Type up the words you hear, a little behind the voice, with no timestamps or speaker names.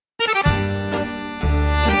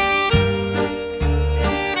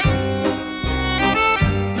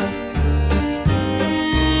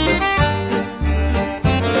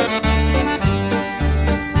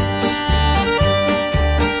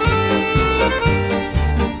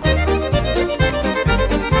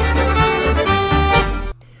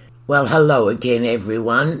Well, hello again,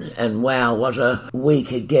 everyone, and wow, what a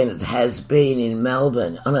week again it has been in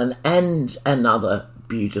Melbourne on another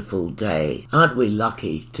beautiful day. Aren't we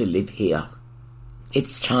lucky to live here?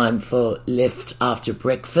 It's time for Left After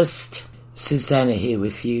Breakfast. Susanna here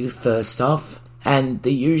with you, first off, and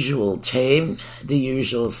the usual team, the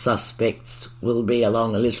usual suspects will be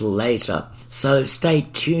along a little later, so stay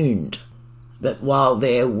tuned. But while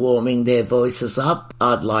they're warming their voices up,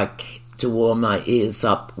 I'd like to warm my ears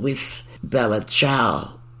up with Bella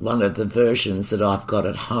Ciao, one of the versions that I've got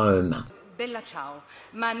at home. Bella Ciao,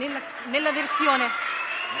 ma nella versione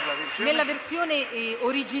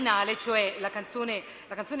originale, cioè la canzone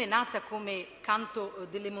nata come canto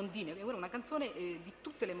delle mondine, è una canzone di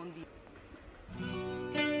tutte le mondine.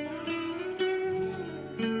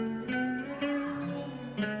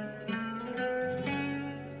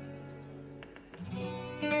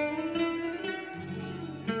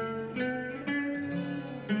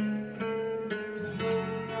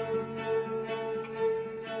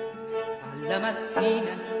 La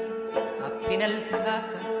mattina appena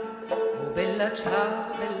alzata, oh bella ciao,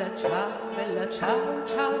 bella ciao, bella ciao,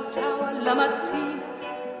 ciao, ciao. Alla mattina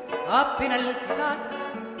appena alzata,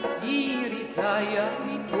 in risaia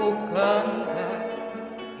mi tocca andare,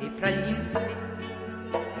 e fra gli insetti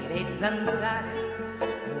e le zanzare,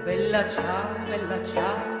 oh bella ciao, bella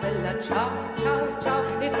ciao, bella ciao, ciao,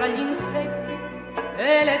 ciao. E fra gli insetti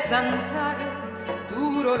e le zanzare,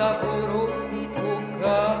 duro lavoro mi tocca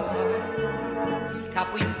fare.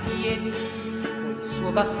 Capo in piedi col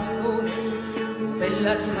suo bastone, oh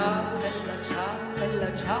bella ciao, bella ciao,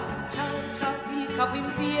 bella ciao, ciao, ciao. Il capo in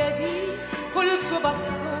piedi col suo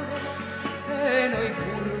bastone, e noi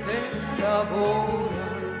curve a lavoro,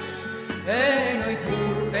 e noi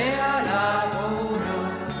curve a lavoro.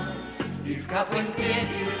 Il capo in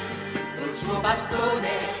piedi col suo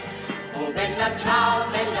bastone, oh bella ciao,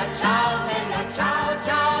 bella ciao, bella ciao,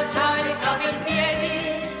 ciao, ciao. Il capo in piedi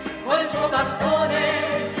col suo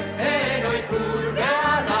bastone, e noi curve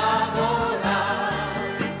a lavorare.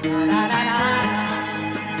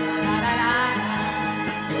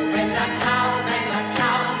 Oh bella ciao, bella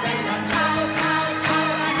ciao, bella ciao, ciao, ciao.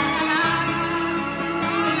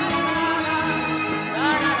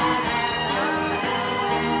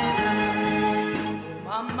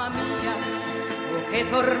 Oh mamma mia, oh che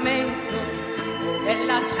tormento, oh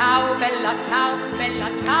bella ciao, bella ciao, bella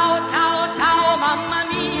ciao, ciao, ciao, mamma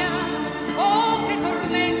mia. Oh che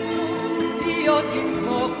tormento, io ti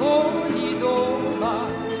invoco ogni doma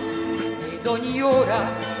ed ogni ora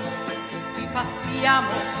che qui passiamo.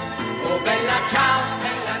 Oh bella ciao,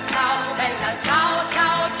 bella ciao, bella ciao,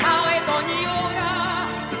 ciao, ciao. Ed ogni ora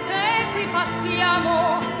che qui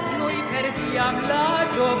passiamo, noi perdiamo la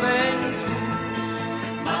gioventù.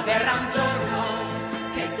 Ma verrà un giorno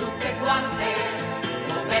che tutte quante,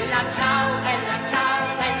 oh bella ciao, bella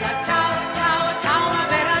ciao, bella ciao, ciao, ciao. Ma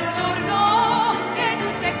verrà un giorno che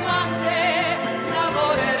tutte quante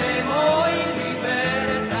lavoreremo in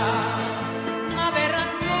libertà. Ma verrà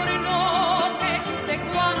un giorno che tutte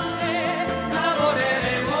quante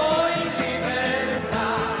lavoreremo in libertà.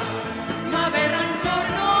 Ma verrà un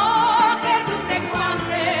giorno che tutte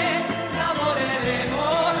quante lavoreremo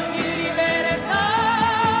in libertà.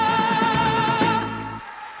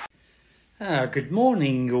 Good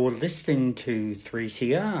morning, you're listening to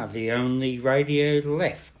 3CR, the only radio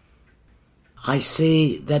left. I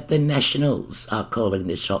see that the Nationals are calling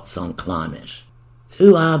the shots on climate.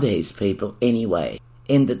 Who are these people anyway?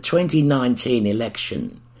 In the 2019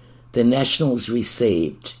 election, the Nationals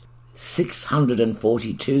received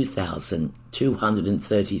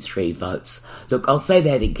 642,233 votes. Look, I'll say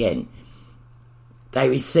that again. They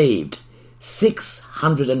received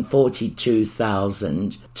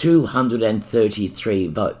 642,233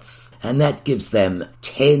 votes, and that gives them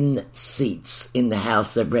 10 seats in the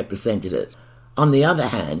House of Representatives. On the other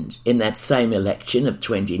hand, in that same election of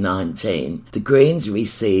 2019, the Greens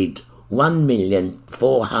received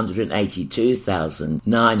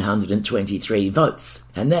 1,482,923 votes,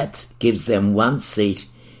 and that gives them 1 seat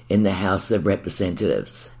in the House of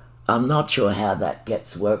Representatives. I'm not sure how that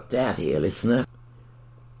gets worked out here, listener.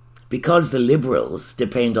 Because the Liberals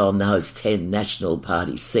depend on those 10 National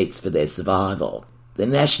Party seats for their survival, the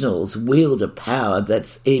Nationals wield a power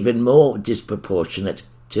that's even more disproportionate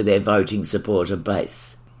to their voting supporter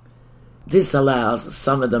base. This allows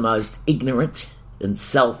some of the most ignorant and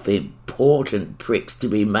self-important pricks to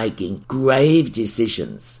be making grave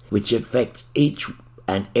decisions which affect each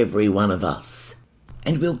and every one of us.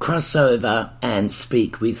 And we'll cross over and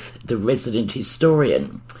speak with the resident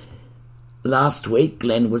historian. Last week,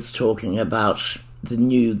 Glenn was talking about the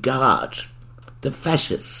new guard, the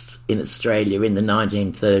fascists in Australia in the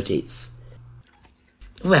 1930s.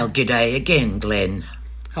 Well, g'day again, Glenn.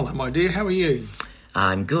 Hello, my dear. How are you?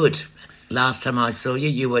 I'm good. Last time I saw you,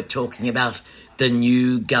 you were talking about the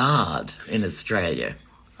new guard in Australia.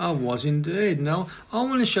 I was indeed. No, I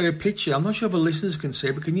want to show you a picture. I'm not sure if the listeners can see,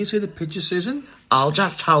 but can you see the picture, Susan? I'll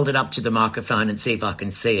just hold it up to the microphone and see if I can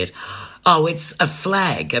see it. Oh, it's a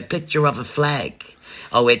flag, a picture of a flag.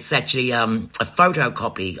 Oh, it's actually a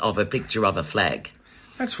photocopy of a picture of a flag.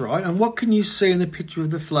 That's right. And what can you see in the picture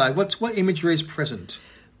of the flag? What imagery is present?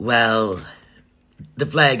 Well, the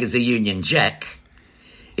flag is a Union Jack.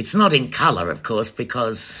 It's not in colour, of course,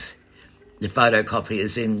 because the photocopy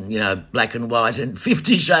is in, black and white and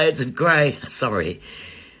 50 shades of grey. Sorry.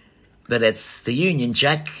 But it's the Union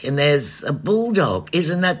Jack, and there's a bulldog.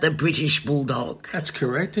 Isn't that the British bulldog? That's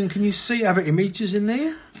correct. And can you see other images in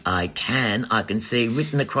there? I can. I can see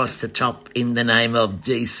written across the top in the name of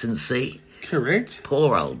decency. Correct.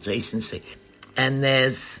 Poor old decency. And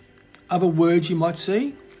there's... Other words you might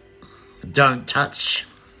see? Don't touch.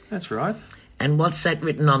 That's right. And what's that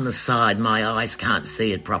written on the side? My eyes can't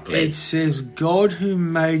see it properly. It says, God who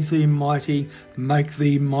made thee mighty, make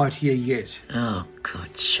thee mightier yet. Oh,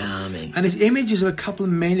 good, charming. And it's images of a couple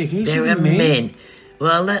of men. Can you see There the are men? men.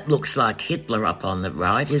 Well, that looks like Hitler up on the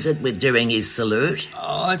right, is it? We're doing his salute.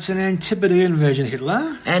 Oh, it's an Antipodean version of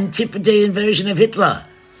Hitler. Antipodean version of Hitler.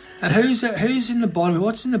 And who's in the bottom?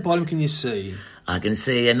 What's in the bottom can you see? I can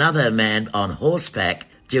see another man on horseback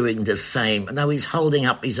doing the same. No, he's holding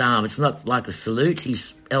up his arm. It's not like a salute.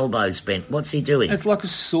 His elbow's bent. What's he doing? It's like a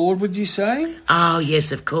sword, would you say? Oh,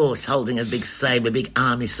 yes, of course. Holding a big sabre, a big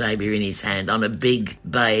army sabre in his hand on a big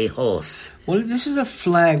bay horse. Well, this is a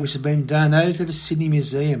flag which has been donated to the Sydney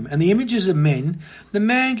Museum. And the images of men, the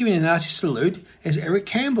man giving a Nazi salute is Eric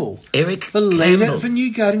Campbell. Eric the leader Campbell. of the New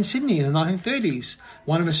Guard in Sydney in the 1930s.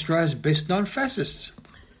 One of Australia's best-known fascists.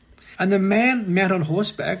 And the man mounted on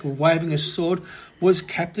horseback, waving a sword, was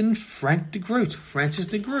Captain Frank de Groot, Francis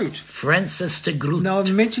de Groot. Francis de Groot. Now,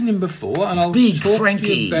 I've mentioned him before, and I'll Big talk Frankie.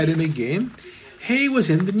 to you about him again. He was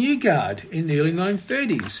in the New Guard in the early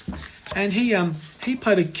 1930s. And he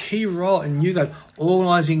played a key role in New Guard,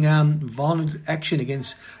 organising violent action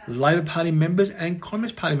against Labor Party members and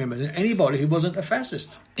Communist Party members, and anybody who wasn't a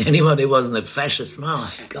fascist. Anyone who wasn't a fascist,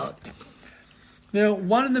 my God. Now,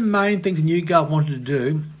 one of the main things the New Guard wanted to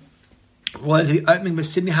do was the opening of the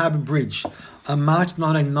Sydney Harbour Bridge on March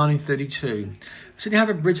 1932. Sydney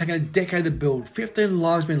Harbour Bridge taking a decade to build, 15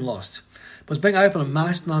 lives been lost. It was being opened on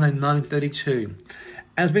March 1932. And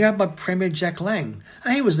it was being opened by Premier Jack Lang.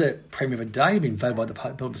 And he was the Premier of a day, he'd been voted by the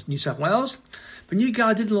people of New South Wales. But New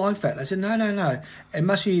Guard didn't like that. They said, no, it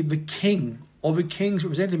must be the King or the King's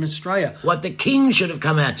representative in Australia. What, the King should have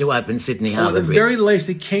come out to open Sydney Or Harbour at the Bridge? very least,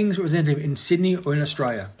 the King's representative in Sydney or in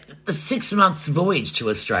Australia. The 6 months voyage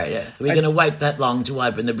to Australia. We're going to wait that long to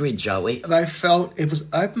open the bridge, are we? They felt if it was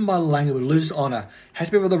opened by Lang, it would lose its honour. It had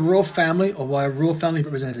to be by the royal family or by a royal family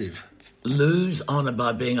representative. Lose honour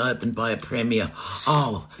by being opened by a premier.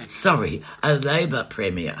 Oh, sorry, a Labor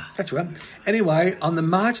premier. That's right. Anyway, on the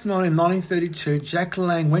March 9, 1932, Jack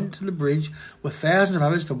Lang went to the bridge with thousands of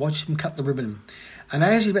others to watch him cut the ribbon. And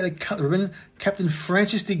as he was about to cut the ribbon, Captain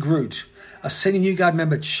Francis de Groot, a senior New Guard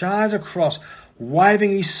member, charged across,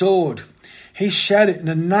 waving his sword. He shouted in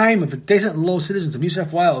the name of the decent and loyal citizens of New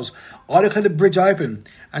South Wales, I declare the bridge open,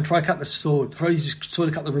 and try to cut the sword, try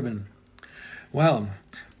to cut the ribbon. Well,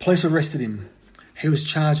 police arrested him. He was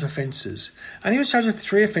charged with offences. And he was charged with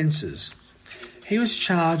 3 offences. He was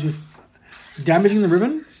charged with damaging the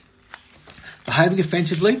ribbon, behaving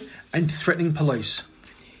offensively, and threatening police.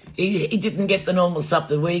 He didn't get the normal stuff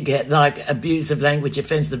that we get, like abusive language,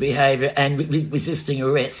 offensive behaviour, and resisting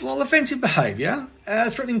arrest. Well, offensive behaviour,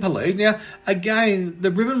 threatening police. Now, again,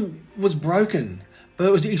 the ribbon was broken, but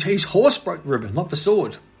it was his horse broke the ribbon, not the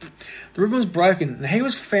sword. The ribbon was broken, and he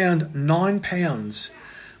was found £9,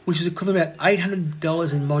 which is equivalent to about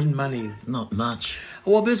 $800 in modern money. Not much.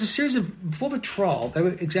 Well, there's a series of, before the trial, they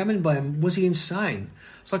were examined by him, was he insane?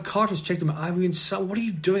 Psychiatrists checked him out, are you insane? What are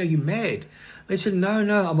you doing? Are you mad? They said, no,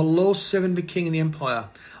 I'm a loyal servant of the King and the Empire.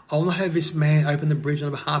 I will not have this man open the bridge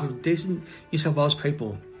on behalf of decent New South Wales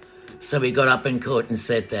people. So he got up in court and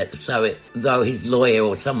said that. So though his lawyer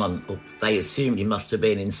or someone, or they assumed he must have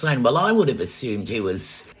been insane. Well, I would have assumed he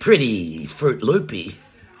was pretty Fruit Loopy.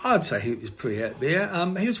 I'd say he was pretty out there.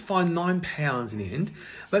 He was fined £9 in the end.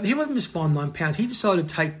 But he wasn't just fined £9. He decided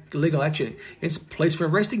to take legal action against the police for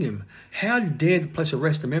arresting him. How dare the police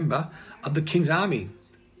arrest a member of the King's Army?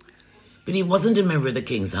 But he wasn't a member of the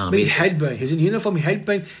King's Army. But he had been. He was in uniform.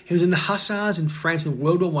 He was in the Hussars in France in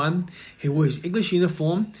World War I. He wore his English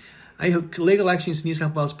uniform. and he took legal action against New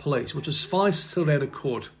South Wales Police, which was finally settled out of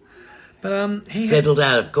court. But he settled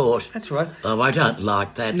out of court. That's right. Oh, I don't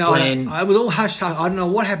like that, No, Glenn. I was all hush. I don't know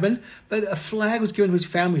what happened, but a flag was given to his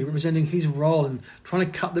family representing his role in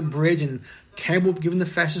trying to cut the bridge, and Campbell given the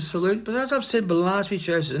fascist salute. But as I've said the last few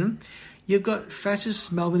shows, you've got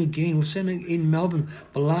fascist Melbourne again. We've seen it in Melbourne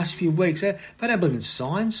the last few weeks. They don't believe in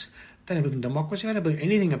science. They don't believe in democracy. They don't believe in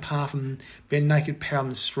anything apart from being naked power on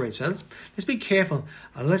the streets. So let's be careful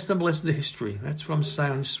and let's not listen to history. That's what I'm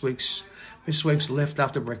saying on this week's Left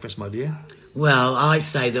After Breakfast, my dear. Well, I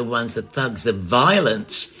say the ones that thugs are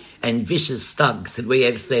violent and vicious thugs that we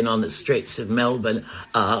have seen on the streets of Melbourne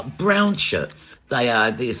are brown shirts. They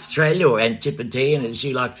are the Australia, or Antipodean as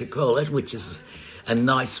you like to call it, which is a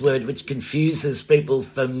nice word which confuses people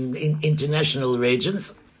from international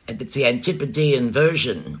regions. And it's the Antipodean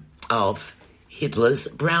version of Hitler's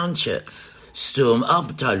brown shirts,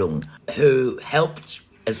 Sturmabteilung, who helped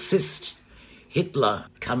assist Hitler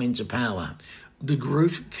come into power. De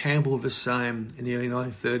Groot, Campbell were the same in the early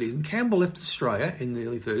 1930s. And Campbell left Australia in the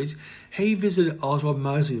early 30s. He visited Oswald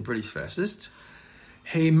Mosley, the British fascist.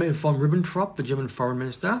 He met von Ribbentrop, the German foreign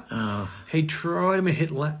minister. Oh. He tried to meet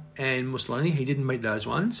Hitler and Mussolini. He didn't meet those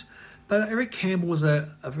ones. But Eric Campbell was a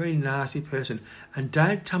very nasty person. And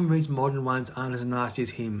don't tell me these modern ones aren't as nasty as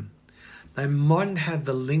him. They mightn't have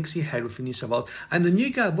the links he had with the New South Wales. And the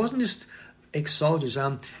New Guard wasn't just ex-soldiers.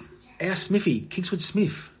 Our Smithy, Kingsford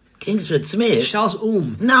Smith. Kingsford Smith? Charles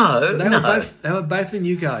Ulm. No, They were both the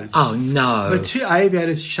New Guard. Oh, no. The two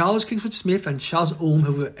aviators, Charles Kingsford Smith and Charles Ulm,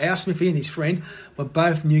 who were our Smithy and his friend, were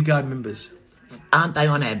both New Guard members. Aren't they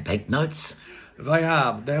on our banknotes? They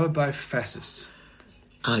are, but they were both fascists.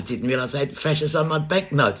 I didn't realise they had fascists on my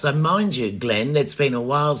banknotes. So mind you, Glenn, it's been a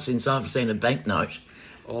while since I've seen a banknote.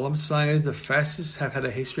 All I'm saying is the fascists have had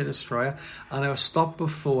a history in Australia, and they were stopped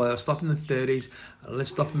before. They were stopped in the 30s.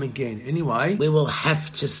 Let's stop them again. Anyway, we will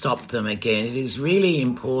have to stop them again. It is really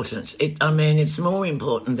important. It's more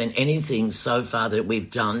important than anything so far that we've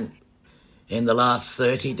done in the last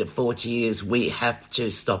 30 to 40 years. We have to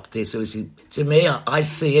stop this. To me, I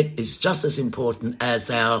see it as just as important as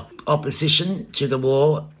our opposition to the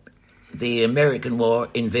war, the American war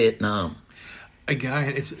in Vietnam.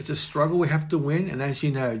 Again, it's a struggle we have to win, and as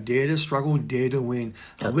you know, dare to struggle, dare to win.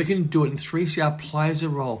 And we can do it, and 3CR plays a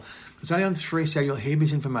role. Because only on 3CR you'll hear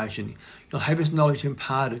this information. You'll have this knowledge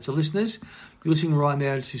imparted. So listeners, you're listening right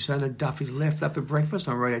now to Susanna Duffy's Left After Breakfast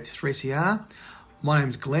on Radio 3CR. My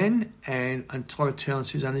name's Glenn, and until I return on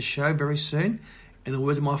Susanna's show very soon, in the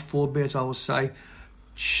words of my forebears, I will say,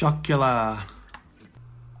 Chocula.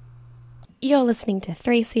 You're listening to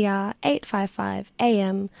 3CR 855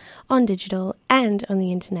 AM on digital and on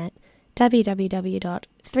the internet,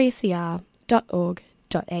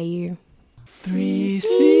 www.3cr.org.au.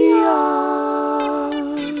 3CR.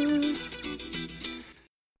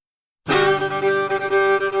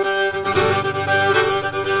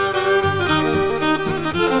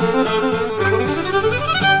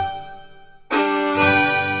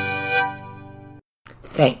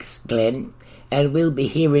 Thanks, Glenn. And we'll be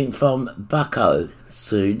hearing from Bucko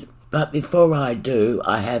soon. But before I do,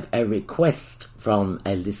 I have a request from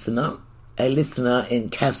a listener in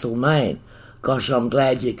Castlemaine. Gosh, I'm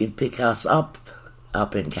glad you could pick us up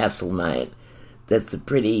in Castlemaine. That's a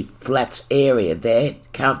pretty flat area there.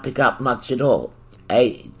 Can't pick up much at all.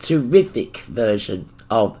 A terrific version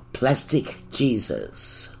of Plastic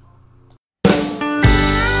Jesus.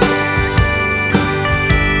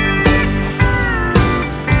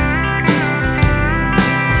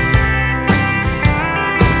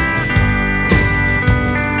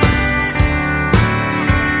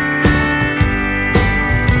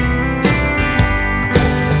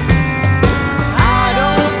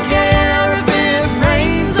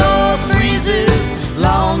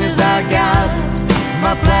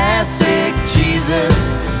 Plastic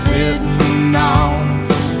Jesus sitting on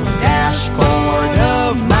the dashboard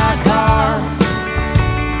of my car.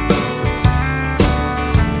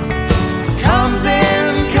 Comes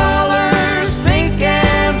in colors, pink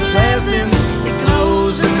and pleasant. It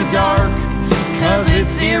glows in the dark, 'cause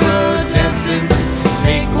it's iridescent.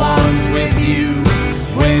 Take one with you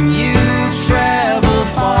when you travel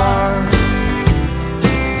far.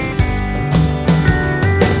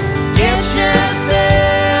 Get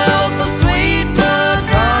yourself a sweet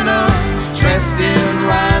Madonna dressed in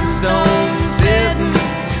rhinestones.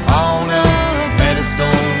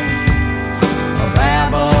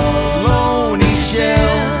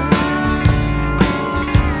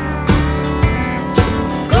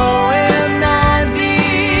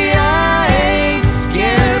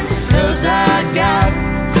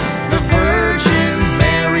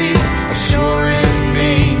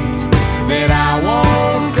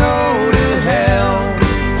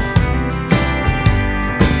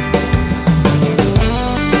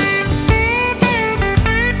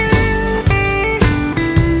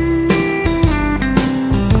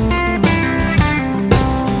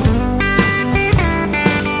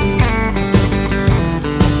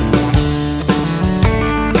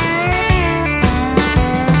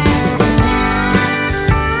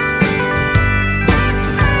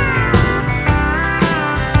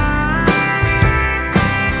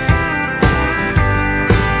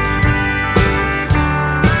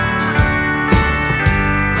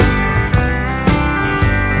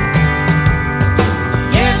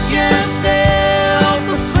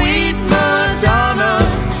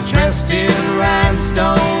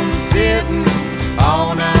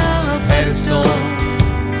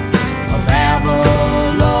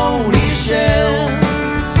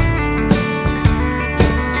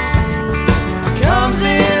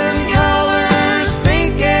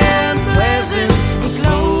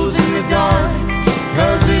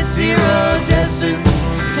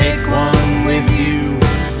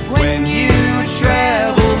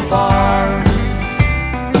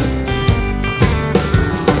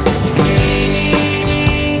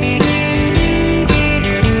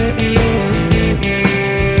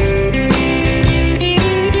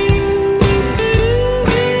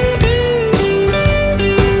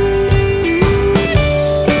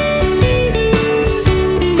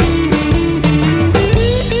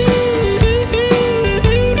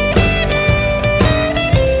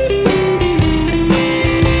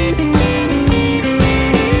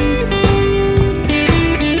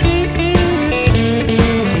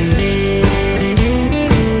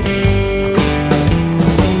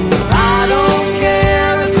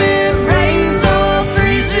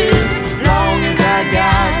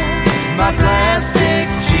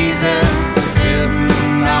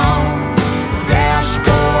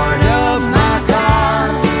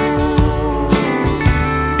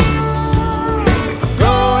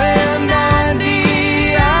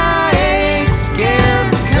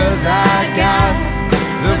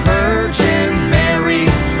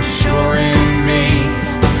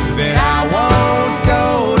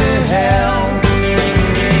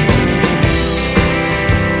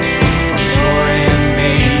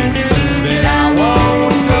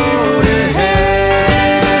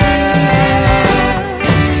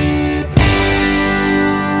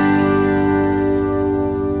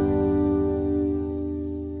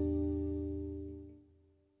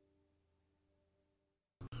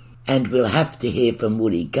 And we'll have to hear from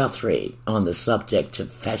Woody Guthrie on the subject of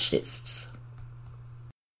fascists.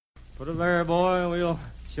 Put it there, boy, we'll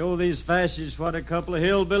show these fascists what a couple of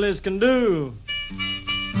hillbillies can do.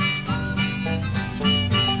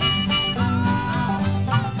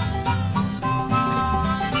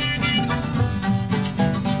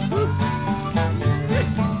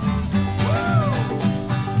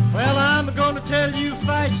 Well, I'm going to tell you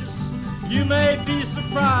fascists, you may be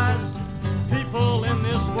surprised. People in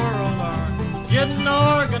this world are getting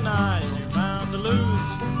organized. You're bound to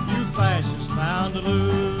lose, you fascists bound to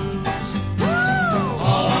lose.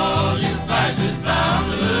 All you fascists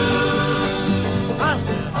bound to lose. I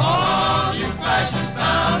said, all you fascists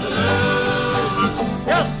bound to lose.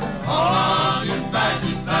 Yes, sir. All you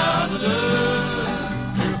fascists bound to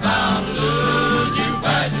lose. You're bound to lose, you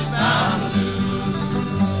fascists bound to lose.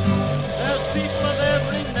 There's people of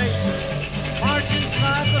every nation marching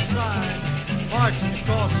side by side, marching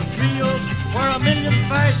across the fields where 1 million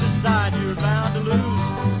fascists died. You're bound to lose,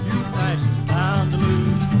 you fascists bound to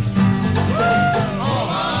lose. All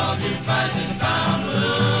of you fascists bound to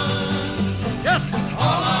lose. Yes,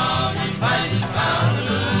 all of you fascists bound to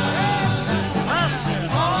lose.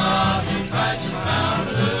 All of you fascists bound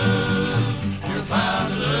to lose. You're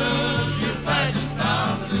bound to lose, you fascists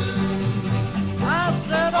bound to lose. I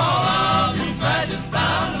said all of you fascists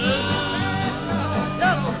bound to lose.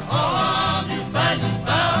 Yes, all of you fascists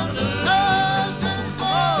bound to lose.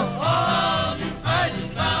 All of you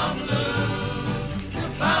fascists bound to lose.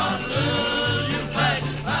 You're bound to lose, you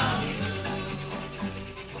fascists bound to lose.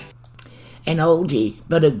 An oldie,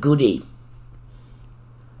 but a goodie.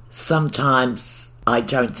 Sometimes I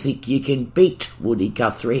don't think you can beat Woody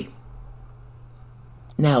Guthrie.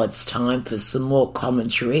 Now it's time for some more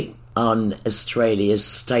commentary on Australia's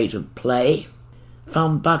state of play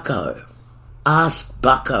from Bucko. Ask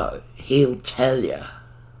Bucko, he'll tell you.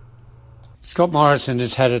 Scott Morrison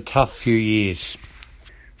has had a tough few years.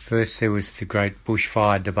 First there was the great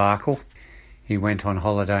bushfire debacle. He went on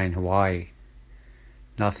holiday in Hawaii.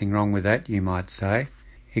 Nothing wrong with that, you might say,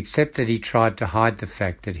 except that he tried to hide the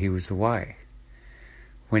fact that he was away.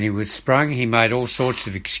 When he was sprung, he made all sorts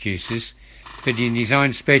of excuses, but in his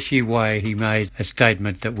own special way he made a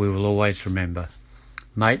statement that we will always remember.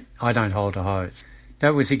 Mate, I don't hold a hose.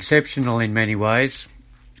 That was exceptional in many ways.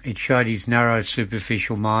 It showed his narrow,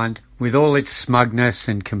 superficial mind, with all its smugness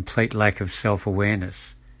and complete lack of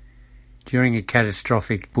self-awareness. During a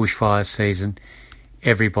catastrophic bushfire season,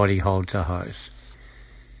 everybody holds a hose.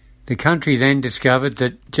 The country then discovered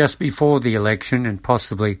that just before the election, and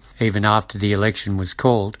possibly even after the election was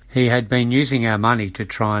called, he had been using our money to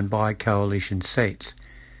try and buy coalition seats,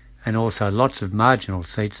 and also lots of marginal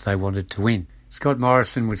seats they wanted to win. Scott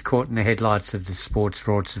Morrison was caught in the headlights of the Sports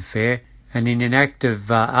Rorts affair, and in an act of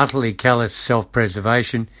utterly callous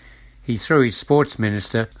self-preservation, he threw his sports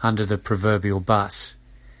minister under the proverbial bus.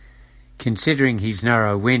 Considering his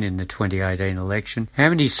narrow win in the 2018 election, how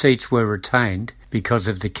many seats were retained because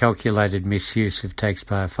of the calculated misuse of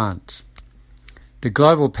taxpayer funds? The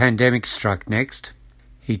global pandemic struck next.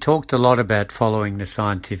 He talked a lot about following the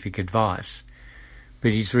scientific advice,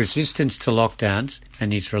 but his resistance to lockdowns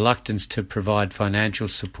and his reluctance to provide financial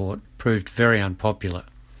support proved very unpopular.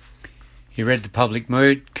 He read the public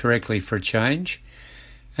mood correctly for a change,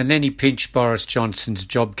 and then he pinched Boris Johnson's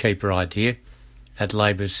JobKeeper idea at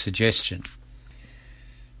Labor's suggestion.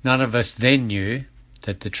 None of us then knew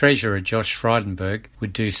that the Treasurer, Josh Frydenberg,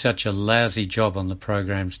 would do such a lousy job on the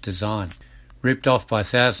programme's design. Ripped off by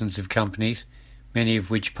thousands of companies, many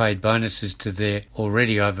of which paid bonuses to their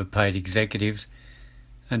already overpaid executives,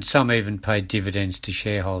 and some even paid dividends to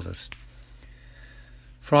shareholders.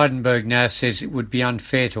 Frydenberg now says it would be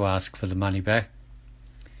unfair to ask for the money back,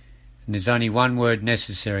 and there's only one word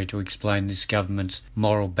necessary to explain this government's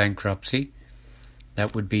moral bankruptcy.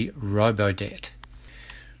 That would be robo-debt.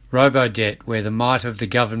 Robo-debt, where the might of the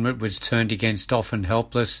government was turned against often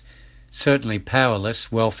helpless, certainly powerless,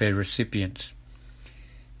 welfare recipients.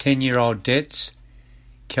 10-year-old debts,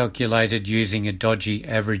 calculated using a dodgy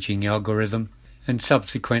averaging algorithm, and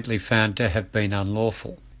subsequently found to have been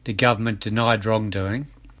unlawful. The government denied wrongdoing,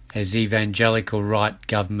 as evangelical right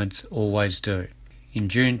governments always do. In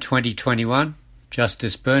June 2021,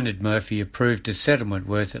 Justice Bernard Murphy approved a settlement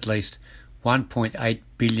worth at least 1.8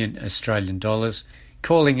 billion Australian dollars,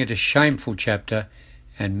 calling it a shameful chapter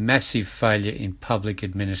and massive failure in public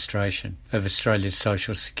administration of Australia's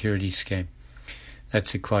social security scheme.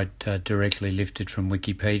 That's a quote directly lifted from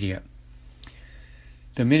Wikipedia.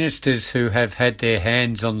 The ministers who have had their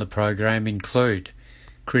hands on the program include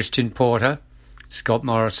Christian Porter, Scott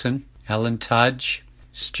Morrison, Alan Tudge,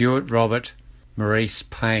 Stuart Robert, Maurice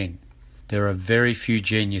Payne. There are very few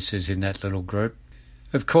geniuses in that little group.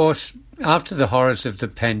 Of course, after the horrors of the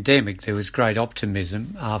pandemic, there was great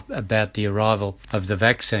optimism about the arrival of the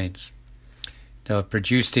vaccines. They were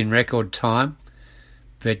produced in record time,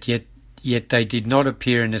 but yet they did not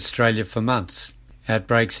appear in Australia for months.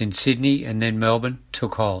 Outbreaks in Sydney and then Melbourne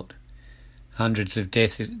took hold. Hundreds of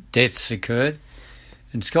deaths occurred,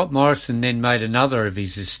 and Scott Morrison then made another of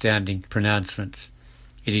his astounding pronouncements.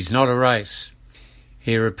 It is not a race.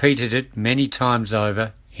 He repeated it many times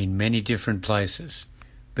over in many different places.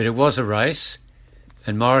 But it was a race,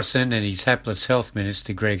 and Morrison and his hapless Health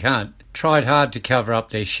Minister, Greg Hunt, tried hard to cover up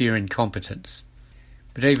their sheer incompetence.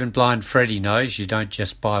 But even blind Freddie knows you don't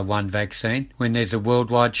just buy one vaccine when there's a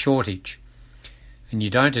worldwide shortage. And you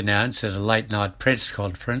don't announce at a late-night press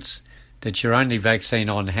conference that your only vaccine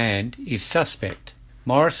on hand is suspect.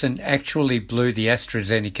 Morrison actually blew the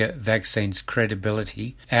AstraZeneca vaccine's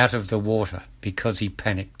credibility out of the water because he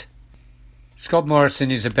panicked. Scott Morrison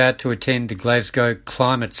is about to attend the Glasgow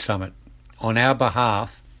Climate Summit on our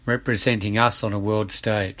behalf, representing us on a world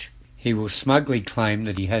stage. He will smugly claim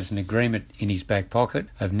that he has an agreement in his back pocket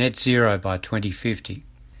of net zero by 2050.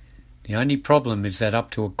 The only problem is that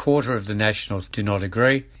up to a quarter of the Nationals do not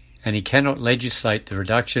agree, and he cannot legislate the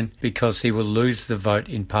reduction because he will lose the vote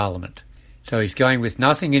in Parliament. So he's going with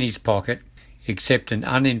nothing in his pocket except an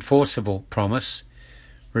unenforceable promise,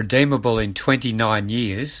 redeemable in 29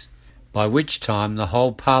 years, by which time the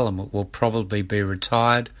whole Parliament will probably be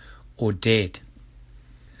retired or dead.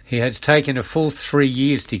 He has taken a full 3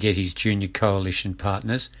 years to get his junior coalition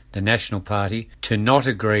partners, the National Party, to not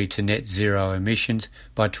agree to net zero emissions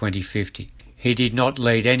by 2050. He did not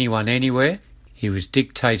lead anyone anywhere. He was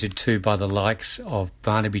dictated to by the likes of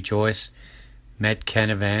Barnaby Joyce, Matt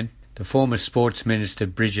Canavan, the former Sports Minister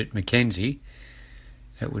Bridget McKenzie,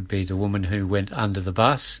 that would be the woman who went under the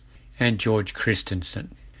bus, and George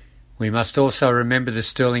Christensen. We must also remember the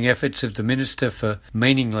sterling efforts of the Minister for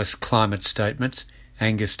Meaningless Climate Statements,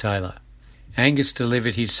 Angus Taylor. Angus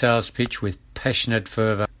delivered his sales pitch with passionate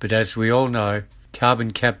fervour, but as we all know,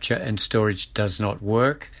 carbon capture and storage does not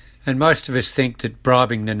work, and most of us think that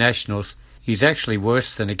bribing the Nationals is actually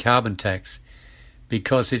worse than a carbon tax,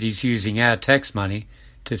 because it is using our tax money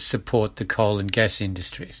to support the coal and gas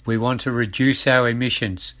industries. We want to reduce our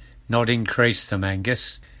emissions, not increase them,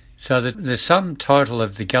 Angus. So that the sum total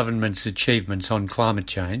of the government's achievements on climate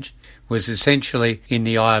change was essentially in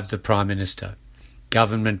the eye of the Prime Minister.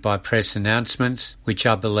 Government by press announcements, which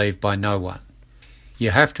are believed by no one.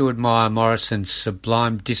 You have to admire Morrison's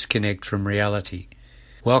sublime disconnect from reality.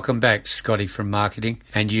 Welcome back, Scotty from Marketing,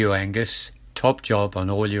 and you, Angus. Top job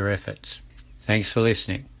on all your efforts. Thanks for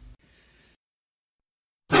listening.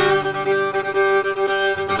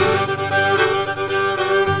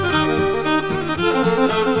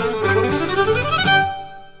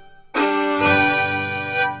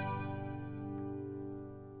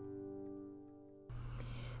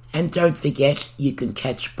 And don't forget, you can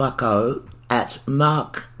catch Bucko at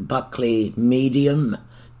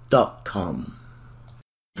markbuckley.medium.com.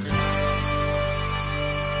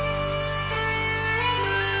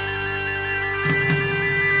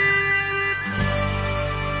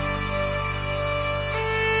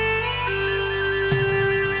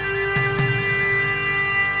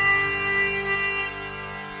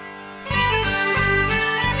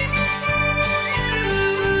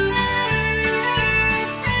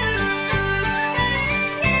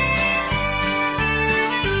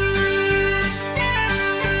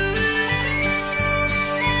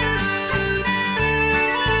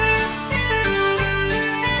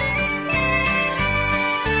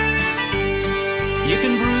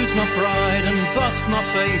 My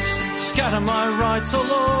face, scatter my rights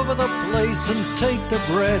all over the place and take the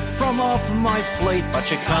bread from off my plate,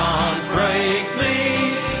 but you can't break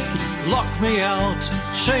me. Lock me out,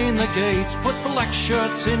 chain the gates, put black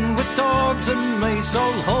shirts in with dogs and mace.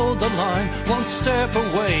 I'll hold the line, won't step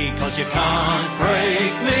away, 'cause you can't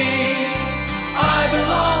break me. I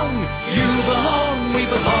belong, you belong, we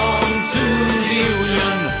belong to the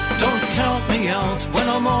union. Don't count me out when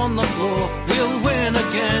I'm on the floor. We'll win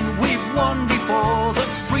again, we've won before. The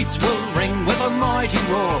streets will ring with a mighty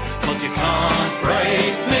roar, 'cause you can't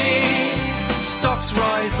break me. Stocks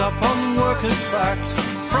rise up on workers' backs,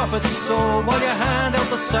 profits soar while you hand out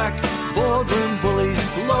the sack. Boardroom bullies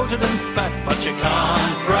bloated and fat, but you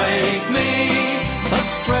can't break me.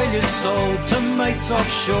 Australia's sold to mates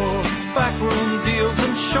offshore, backroom deals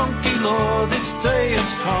and shonky law. This day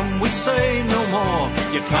has come, we say no more.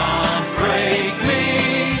 You can't break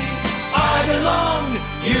me. I belong,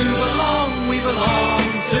 you belong, we belong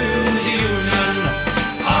to the union.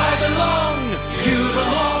 I belong, you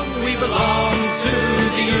belong, we belong to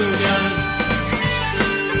the union.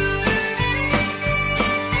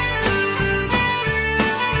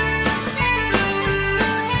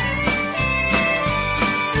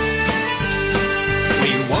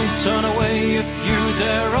 if you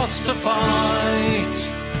dare us to fight.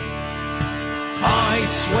 I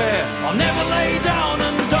swear I'll never lay down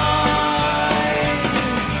and die.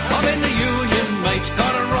 I'm in the union, mate,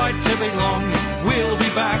 got a right to belong. We'll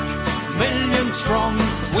be back, millions strong,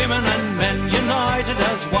 women and men united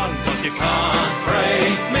as one, 'cause you can't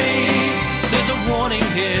break me. There's a warning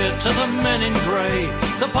here to the men in grey.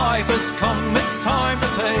 The piper's come, it's time to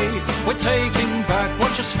pay. We're taking back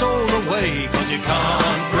what you stole away, 'cause you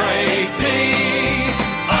can't break me.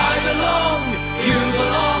 I belong, you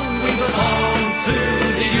belong, we belong to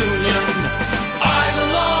the union. I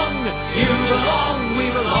belong, you belong, we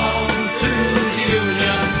belong to the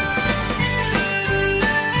union.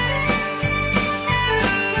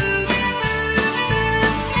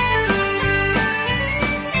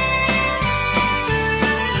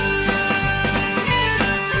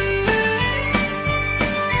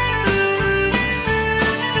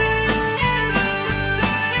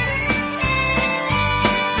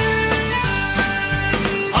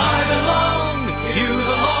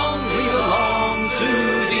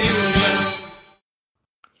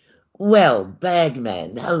 Well,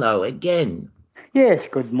 Bagman, hello again. Yes,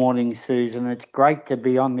 good morning, Susan. It's great to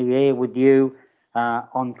be on the air with you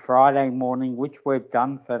on Friday morning, which we've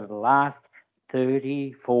done for the last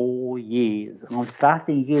 34 years. I'm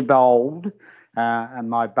starting to get old and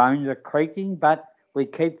my bones are creaking, but we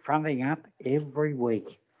keep fronting up every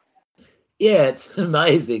week. Yeah, it's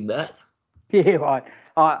amazing, that. Yeah,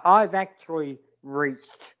 I've actually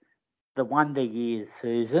reached the wonder years,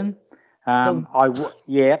 Susan.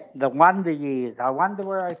 The wonder years. I wonder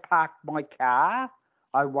where I parked my car.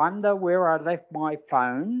 I wonder where I left my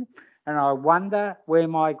phone, and I wonder where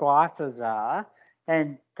my glasses are.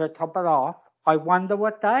 And to top it off, I wonder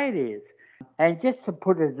what day it is. And just to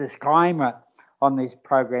put a disclaimer on this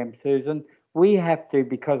program, Susan, we have to,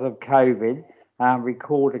 because of COVID,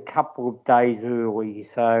 record a couple of days early,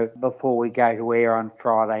 so before we go to air on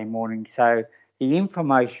Friday morning. So the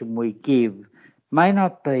information we give may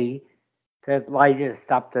not be the latest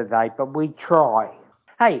up to date, but we try.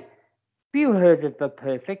 Hey, have you heard of the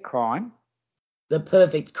perfect crime? The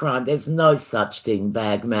perfect crime. There's no such thing,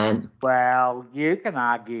 Bagman. Well, you can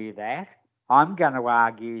argue that. I'm going to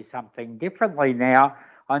argue something differently now.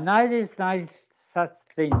 I know there's no such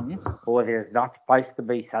thing, or there's not supposed to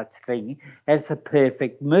be such thing, as the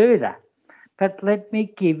perfect murder. But let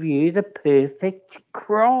me give you the perfect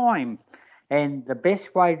crime. And the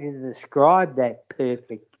best way to describe that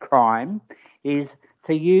perfect crime is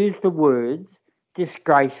to use the words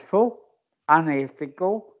disgraceful,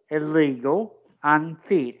 unethical, illegal,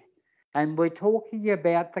 unfit. And we're talking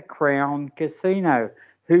about the Crown Casino,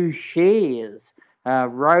 whose shares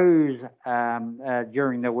rose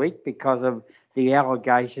during the week because of the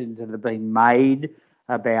allegations that have been made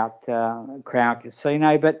about Crown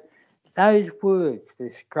Casino. But those words,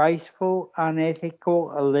 disgraceful,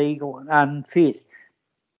 unethical, illegal, and unfit,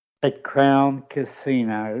 that Crown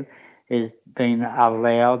Casino has been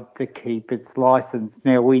allowed to keep its licence.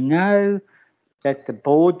 Now, we know that the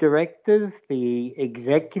board directors, the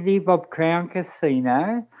executive of Crown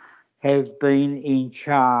Casino, have been in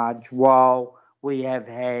charge while we have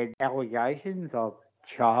had allegations of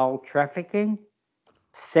child trafficking,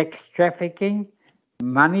 sex trafficking,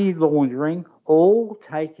 money laundering, all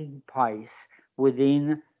taking place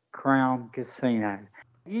within Crown Casino.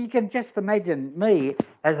 You can just imagine me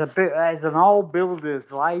as an old builder's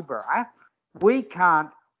labourer. We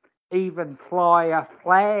can't even fly a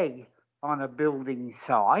flag on a building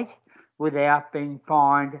site without being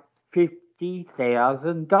fined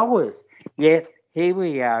 $50,000. Yet here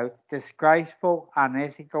we go, disgraceful,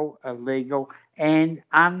 unethical, illegal, and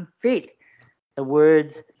unfit. The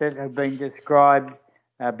words that have been described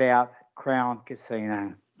about Crown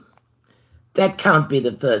Casino. That can't be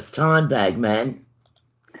the first time, Bagman.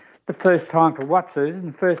 The first time for what,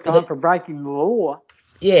 Susan? The first time for breaking the law?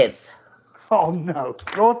 Yes. Oh, no, of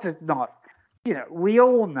course it's not. You know, we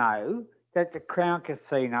all know that the Crown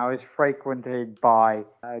Casino is frequented by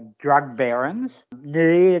drug barons,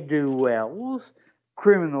 ne'er-do-wells,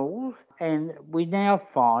 criminals, and we now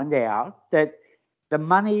find out that the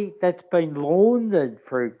money that's been laundered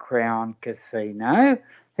through Crown Casino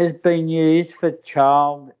has been used for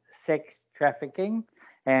child sex trafficking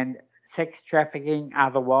and sex trafficking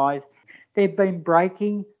otherwise. They've been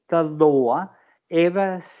breaking the law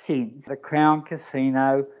ever since the Crown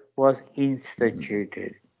Casino was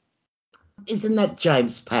instituted. Isn't that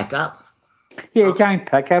James Packer? Yeah, James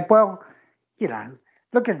Packer. Well, you know,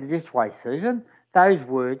 look at it this way, Susan. Those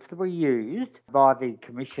words that were used by the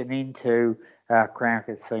commission into Crown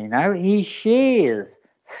Casino, his shares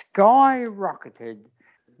skyrocketed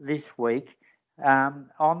this week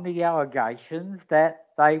on the allegations that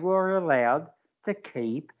they were allowed to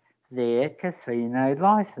keep their casino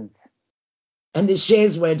licence. And the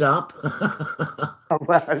shares went up.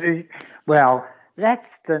 Well, that's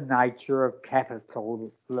the nature of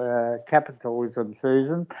capitalism,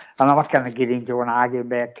 Susan. And I'm not going to get into an argument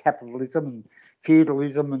about capitalism and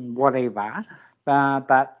feudalism and whatever,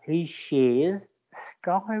 but his shares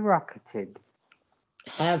skyrocketed.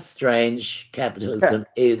 How strange capitalism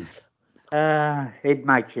is. It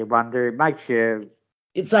makes you wonder. It makes you...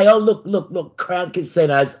 You'd say, oh, look, Crown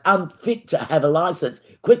Casino's unfit to have a licence.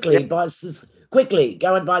 Quickly, quickly,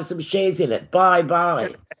 go and buy some shares in it. Bye.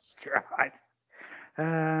 That's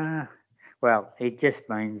right. Well, it just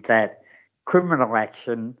means that criminal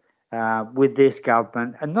action with this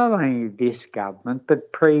government, and not only this government,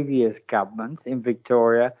 but previous governments in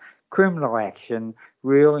Victoria, criminal action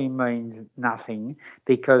really means nothing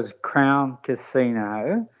because Crown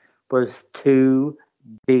Casino was too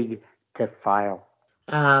big to fail.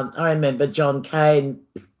 I remember John Cain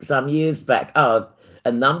some years back, a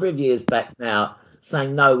number of years back now,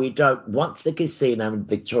 saying, no, we don't want the casino in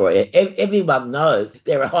Victoria. Everyone knows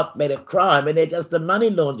they're a hotbed of crime and they're just a money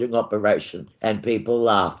laundering operation. And people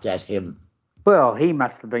laughed at him. Well, he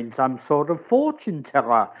must have been some sort of fortune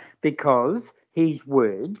teller because his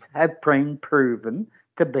words have been proven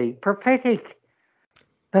to be prophetic.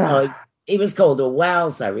 Oh, he was called a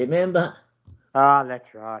wowzer, remember? Ah,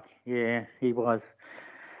 that's right. Yeah, he was.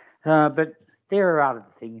 But there are other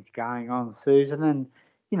things going on, Susan, and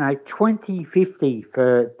 2050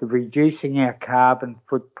 for reducing our carbon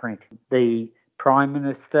footprint. The Prime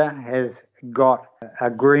Minister has got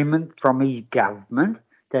agreement from his government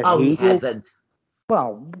that he hasn't.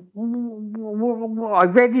 Well, I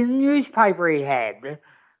read in the newspaper he had.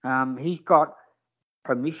 He's got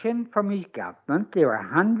permission from his government. They're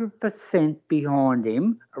 100% behind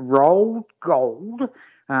him, rolled gold,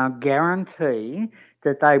 guarantee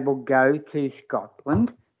that they will go to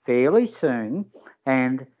Scotland fairly soon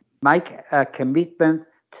and make a commitment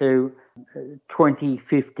to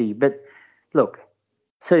 2050. But look,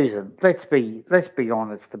 Susan, let's be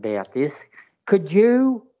honest about this. Could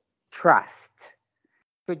you trust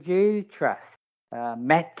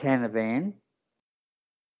Matt Canavan,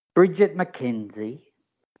 Bridget McKenzie,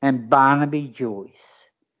 and Barnaby Joyce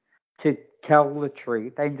to tell the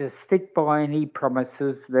truth and to stick by any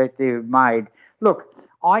promises that they've made? Look,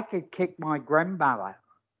 I could kick my grandmother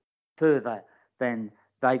further than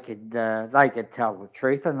they could tell the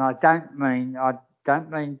truth, and I don't mean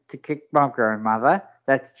to kick my grandmother.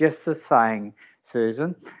 That's just a saying,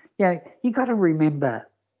 Susan. You got to remember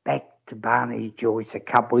back to Barney Joyce a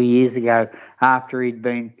couple of years ago after he'd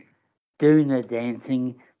been doing the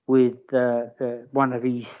dancing with one of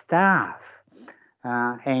his staff,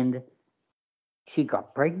 and she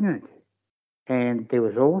got pregnant. And there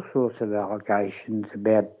was all sorts of allegations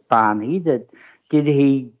about Barney that did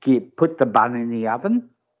he put the bun in the oven?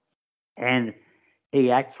 And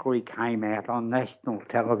he actually came out on national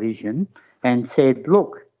television and said,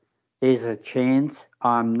 look, there's a chance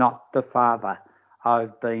I'm not the father.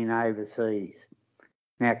 I've been overseas.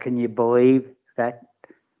 Now, can you believe that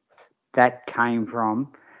came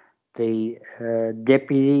from the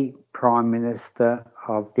Deputy Prime Minister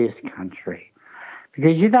of this country?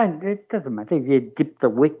 Because it doesn't matter if you dip the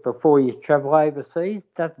wick before you travel overseas,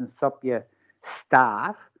 it doesn't stop your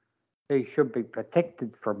staff, who should be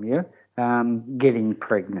protected from you, getting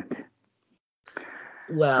pregnant.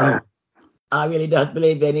 Well, I really don't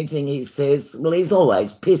believe anything he says. Well, he's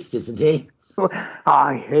always pissed, isn't he?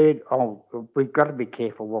 I heard, we've got to be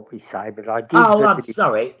careful what we say, but I did... Oh, I'm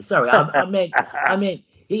sorry. I meant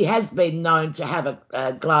he has been known to have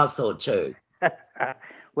a glass or two.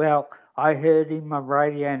 Well, I heard him on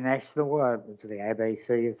Radio National, it was the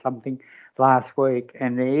ABC or something, last week,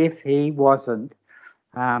 and if he wasn't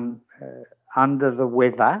under the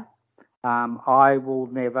weather, I will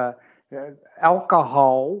never...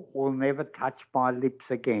 alcohol will never touch my lips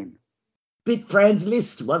again. Bit Franz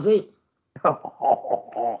Liszt, was he?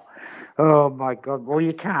 Oh my God! Well,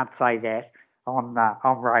 you can't say that on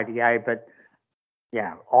radio, but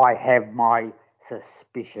yeah, I have my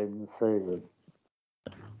suspicions, Susan.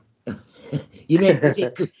 You mean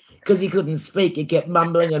because he couldn't speak? He kept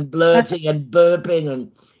mumbling and blurting and burping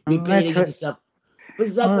and repeating himself.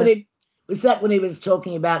 Was that when he was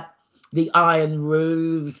talking about the iron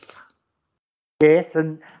roofs? Yes,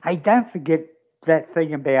 and hey, don't forget that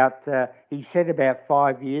thing about, he said about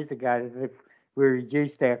 5 years ago that if we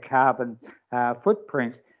reduced our carbon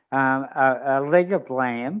footprint, a leg of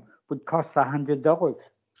lamb would cost $100.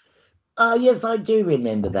 Oh, yes, I do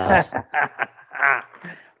remember that.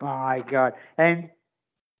 My God. And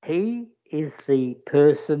he is the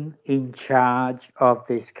person in charge of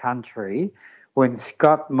this country when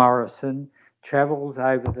Scott Morrison travels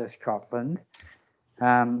over to Scotland.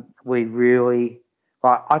 We really,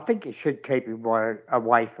 well, I think you should keep him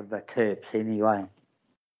away from the Terps anyway.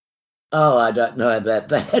 Oh, I don't know about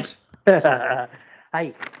that.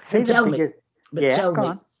 Hey, But tell me, go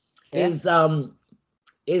on. Yeah.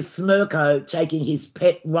 Is Smirko taking his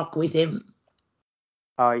pet rock with him?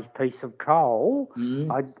 Oh, his piece of coal.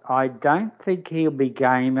 I don't think he'll be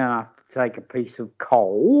game enough to take a piece of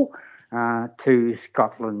coal to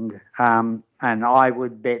Scotland. And I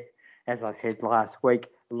would bet, as I said last week,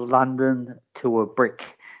 London to a brick.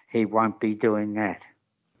 He won't be doing that.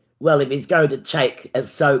 Well, if he's going to take a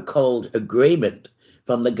so-called agreement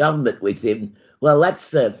from the government with him, well,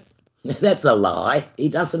 that's a lie. He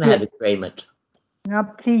doesn't have agreement. No,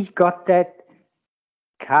 but he's got that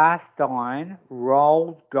cast iron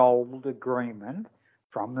rolled gold agreement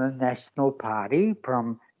from the National Party,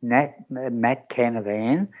 from Matt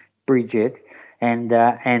Canavan, Bridget, and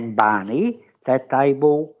Barney, that they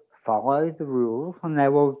will follow the rules and they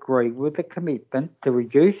will agree with the commitment to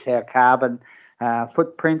reduce our carbon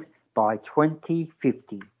footprint by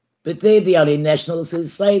 2050. But they're the only nationals who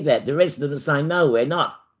say that. The rest of them say, no, we're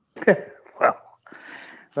not.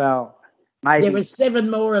 well, maybe. There are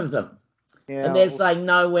 7 more of them. Yeah, and they're saying,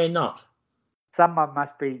 no, we're not. Someone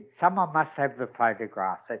must have the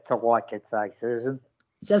photographs. That's all I can say, Susan.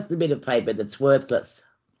 It's just a bit of paper that's worthless.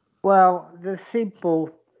 Well, the simple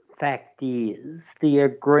fact is the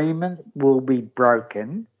agreement will be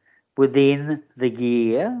broken within the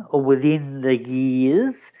year or within the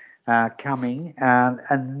years coming,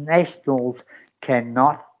 and nationals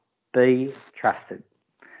cannot be trusted.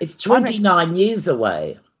 It's 29 years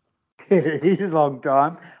away. It is a long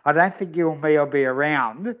time. I don't think you and me will be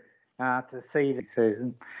around to see the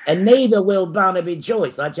Susan. And neither will Barnaby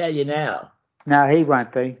Joyce, I tell you now. No, he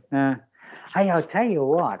won't be. No. Hey, I'll tell you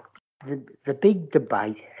what. The big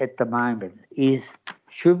debate at the moment is,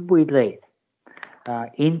 should we let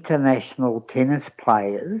international tennis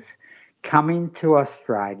players come into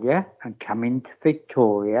Australia and come into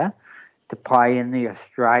Victoria to play in the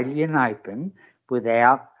Australian Open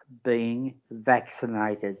without being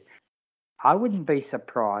vaccinated? I wouldn't be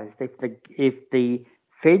surprised if the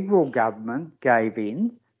federal government gave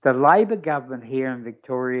in. The Labor government here in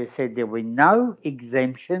Victoria said there were no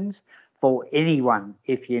exemptions for anyone.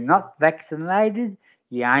 If you're not vaccinated,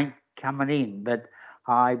 you ain't coming in. But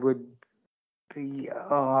I would be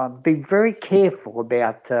very careful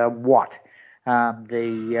about what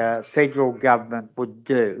the federal government would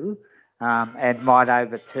do and might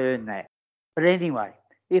overturn that. But anyway,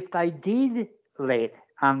 if they did let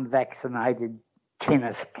unvaccinated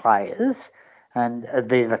tennis players, and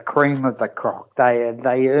they're the cream of the crop,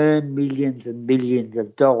 they earn millions and millions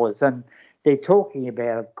of dollars, and they're talking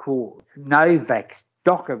about, of course, Novak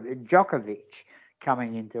Djokovic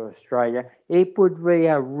coming into Australia. It would be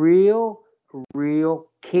a real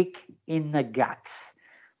kick in the guts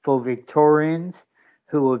for Victorians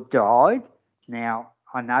who have died. Now,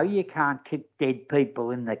 I know you can't kick dead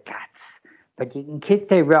people in the guts, but you can kick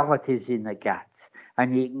their relatives in the guts,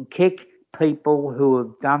 and you can kick people who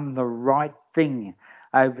have done the right thing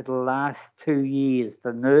over the last 2 years,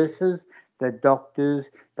 the nurses, the doctors,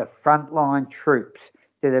 the frontline troops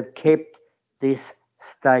that have kept this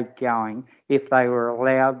state going. If they were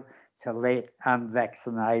allowed to let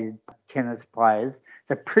unvaccinated tennis players,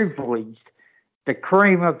 the privileged, the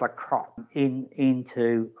cream of the crop,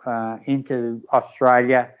 into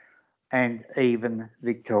Australia and even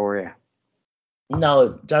Victoria.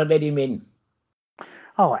 No, don't let him in.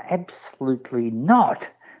 Oh, absolutely not.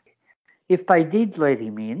 If they did let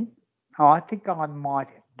him in, I think I might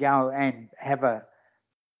go and have it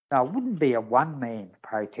wouldn't be a one-man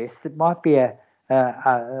protest. It might be a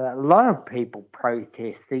lot of people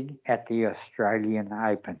protesting at the Australian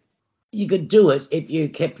Open. You could do it if you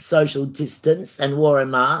kept social distance and wore a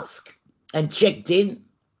mask and checked in.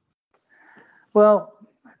 Well,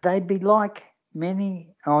 they'd be like many,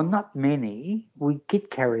 or not many, we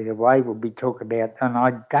get carried away when we talk about,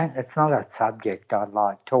 and it's not a subject I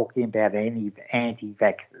like, talking about any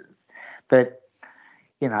anti-vaxxers. But,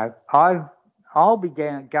 you know, I'll be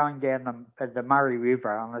going down the Murray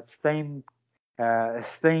River on a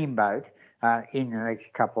steamboat in the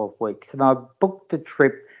next couple of weeks. And I've booked a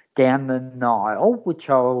trip down the Nile, which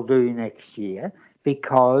I will do next year,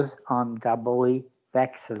 because I'm doubly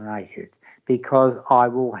vaccinated, because I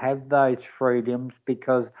will have those freedoms,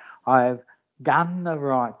 because I have done the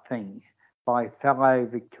right thing by fellow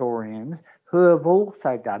Victorians who have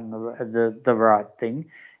also done the right thing.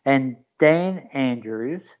 And Dan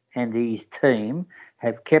Andrews and his team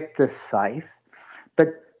have kept us safe, but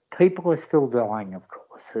people are still dying, of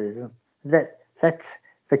course, Susan. That's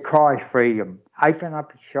the cry freedom. Open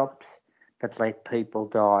up shops, but let people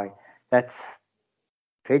die. That's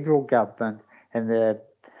federal government, and the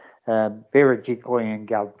Berejiklian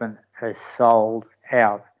government has sold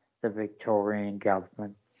out the Victorian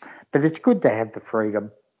government. But it's good to have the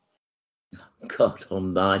freedom. God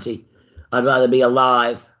almighty. I'd rather be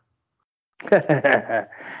alive.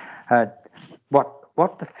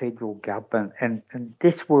 What the federal government, and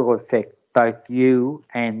this will affect both you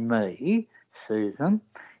and me, Susan,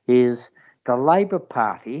 is the Labor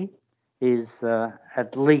Party is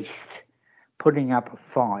at least putting up a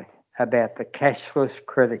fight about the cashless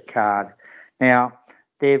credit card. Now,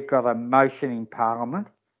 they've got a motion in Parliament,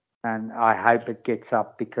 and I hope it gets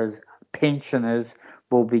up, because pensioners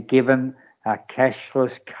will be given a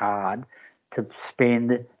cashless card to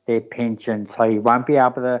spend their pension. So you won't be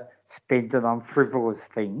able to spend it on frivolous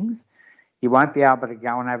things. You won't be able to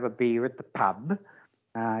go and have a beer at the pub.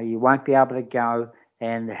 You won't be able to go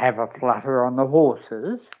and have a flutter on the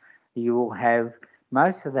horses. You will have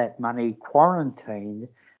most of that money quarantined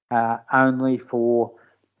only for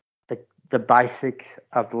the basics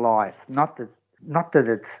of life. Not that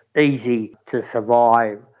it's easy to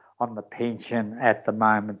survive on the pension at the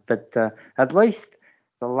moment, but at least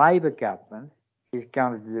the Labor government is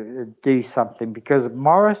going to do something, because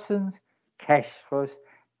Morrison's cashless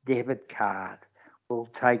debit card will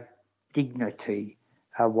take dignity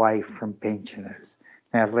away from pensioners.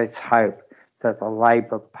 Now, let's hope that the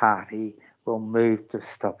Labor Party will move to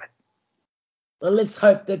stop it. Well, let's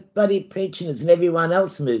hope that bloody pensioners and everyone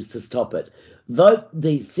else moves to stop it. Vote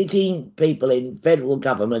the sitting people in federal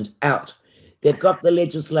government out. They've got the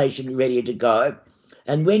legislation ready to go.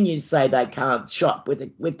 And when you say they can't shop with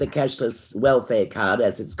the cashless welfare card,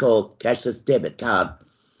 as it's called, cashless debit card,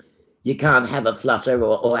 you can't have a flutter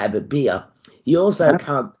or have a beer. You also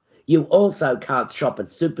can't shop at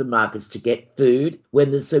supermarkets to get food when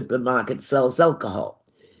the supermarket sells alcohol.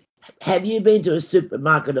 Have you been to a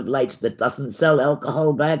supermarket of late that doesn't sell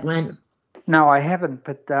alcohol, Bagman? No, I haven't,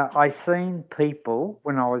 but I seen people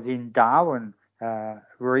when I was in Darwin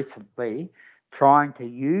recently trying to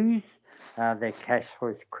use their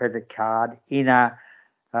cashless credit card in a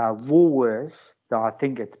Woolworths, I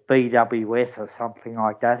think it's BWS or something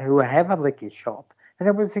like that, who have a liquor shop, and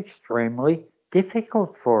it was extremely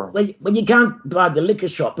difficult for them. Well, you can't buy the liquor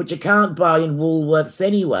shop, but you can't buy in Woolworths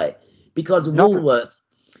anyway, because Woolworths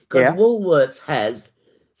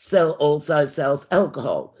also sells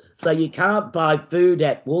alcohol. So you can't buy food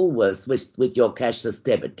at Woolworths with your cashless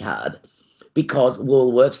debit card, because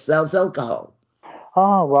Woolworths sells alcohol.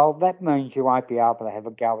 Oh, well, that means you won't be able to have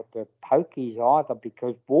a go at the pokies either,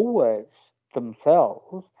 because Woolworths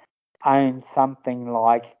themselves own something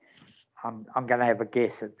like, I'm going to have a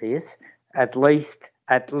guess at this, at least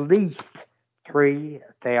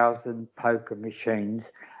 3,000 poker machines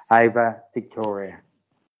over Victoria.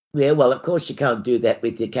 Yeah, well, of course you can't do that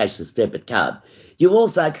with your cashless debit card. You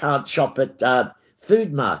also can't shop at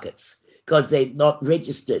food markets because they're not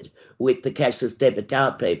registered with the cashless debit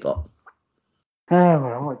card people. Oh,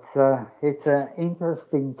 well, it's an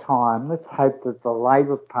interesting time. Let's hope that the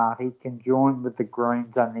Labor Party can join with the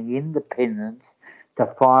Greens and the Independents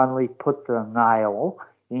to finally put the nail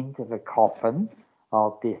into the coffin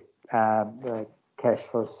of this the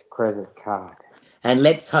cashless credit card. And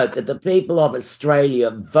let's hope that the people of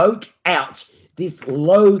Australia vote out this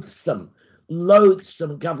loathsome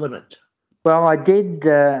government. Well, I did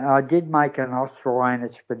make an Australian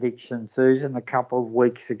prediction, Susan, a couple of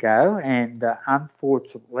weeks ago, and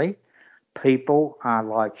unfortunately, people are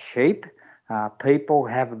like sheep. People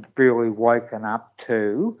haven't really woken up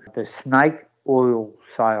to the snake oil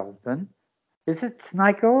salesman. Is it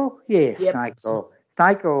snake oil? Yes, yep. Snake oil.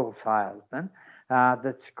 Snake oil salesman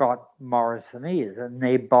that Scott Morrison is, and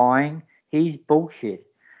they're buying his bullshit.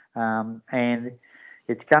 And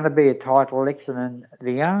it's going to be a tight election, and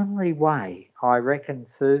the only way, I reckon,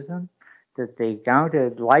 Susan, that the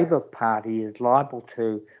Labor Party is liable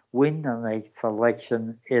to win the next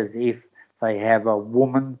election is if they have a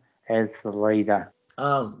woman as the leader.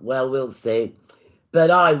 Oh, well, we'll see.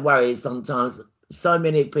 But I worry sometimes so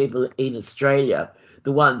many people in Australia,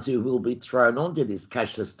 the ones who will be thrown onto this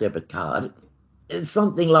cashless debit card, is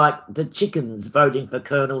something like the chickens voting for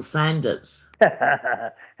Colonel Sanders.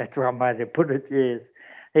 That's one way to put it, yes.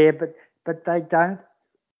 Yeah, but they don't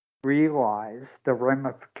realise the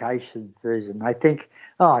ramifications, Susan. They think,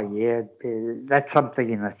 oh, yeah, that's something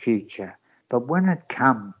in the future. But when it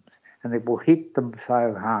comes, and it will hit them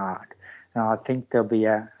so hard, and I think there'll be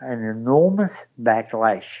an enormous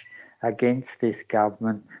backlash against this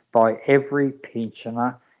government by every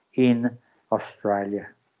pensioner in Australia.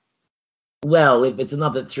 Well, if it's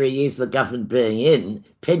another 3 years of the government being in,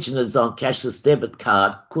 pensioners on cashless debit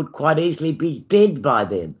card could quite easily be dead by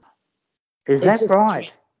then. Is that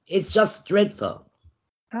right? It's just dreadful.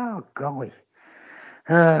 Oh, golly.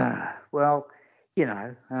 Well,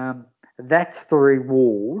 that's the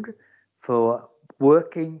reward for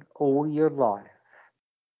working all your life,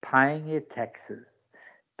 paying your taxes,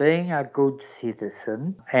 being a good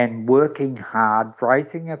citizen and working hard,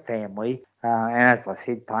 raising a family, and as I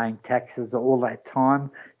said, paying taxes all that time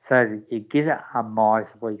so that you get a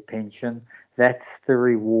miserly pension. That's the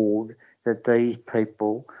reward that these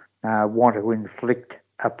people want to inflict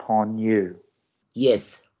upon you.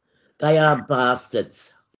 Yes, they are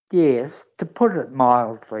bastards. Yes, to put it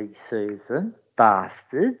mildly, Susan,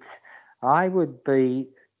 bastards. I would be,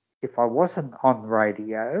 if I wasn't on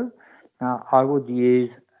radio, I would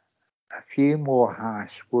use a few more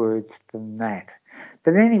harsh words than that.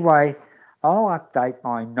 But anyway, I'll update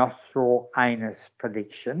my nostril anus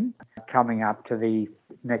prediction coming up to the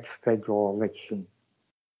next federal election.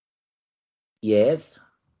 Yes.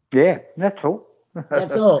 Yeah, that's all.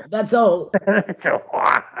 That's all. That's all. That's all.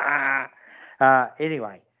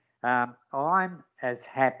 Anyway, I'm as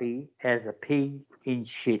happy as a pig in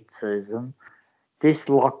shit, Susan. This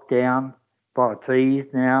lockdown, by it's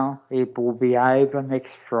eased now, it will be over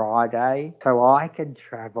next Friday, so I can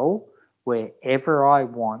travel wherever I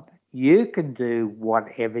want. You can do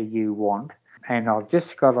whatever you want. And I've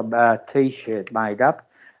just got a T-shirt made up,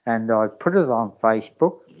 and I put it on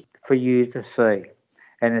Facebook for you to see.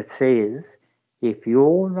 And it says, if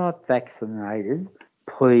you're not vaccinated,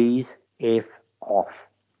 please F off.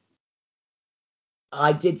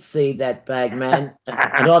 I did see that, Bagman.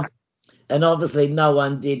 And obviously no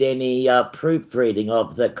one did any proofreading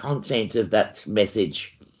of the content of that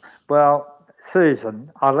message. Well,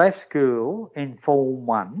 Susan, I left school in Form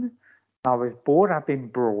 1. I was brought up in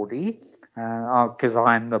Broady because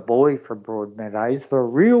I'm the boy from Broadmeadows, the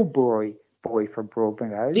real boy from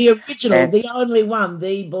Broadmeadows. The original, the only one,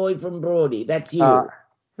 the boy from Broady. That's you.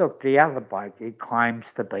 Look, the other bloke, he claims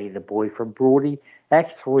to be the boy from Broady,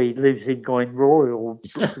 actually lives in Glenroy or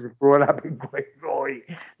was brought up in Glenroy,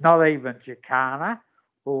 not even Jacana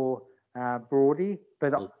or Broady,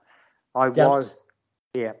 but I was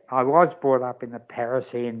brought up in the Paris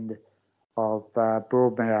end of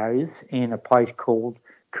Broadmeadows in a place called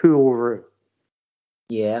Coolaroo.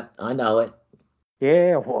 Yeah, I know it.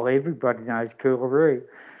 Yeah, well, everybody knows Coolaroo.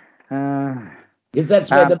 Because that's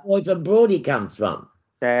where the boy from Broady comes from.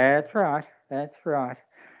 That's right.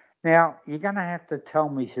 Now, you're going to have to tell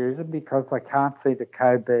me, Susan, because I can't see the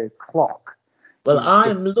Coburg clock. Well,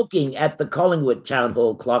 I'm looking at the Collingwood Town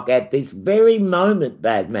Hall clock at this very moment,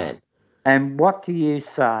 Bagman. And what do you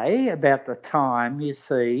say about the time you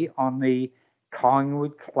see on the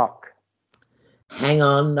Collingwood clock? Hang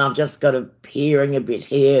on, I've just got a peering a bit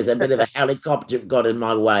here. There's a bit of a helicopter got in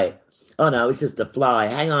my way. Oh, no, it's just a fly.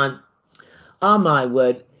 Hang on. Oh, my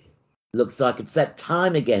word. Looks like it's that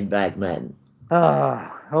time again, Bagman.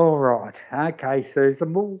 Oh, all right. Okay,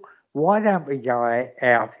 Susan. Well, why don't we go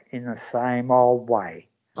out in the same old way?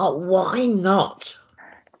 Oh, why not?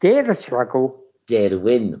 Dare to struggle. Dare to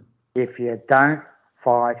win. If you don't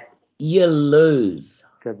fight, you lose.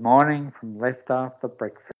 Good morning from Left After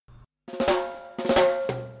Breakfast.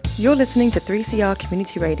 You're listening to 3CR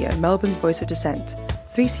Community Radio, Melbourne's Voice of Dissent.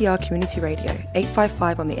 3CR Community Radio,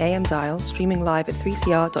 855 on the AM dial, streaming live at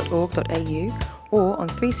 3cr.org.au or on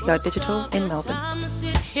 3CR Digital in Melbourne.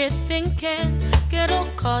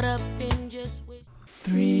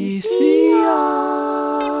 3CR.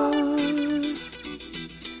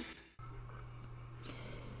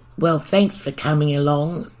 Well, thanks for coming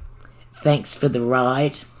along. Thanks for the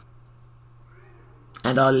ride.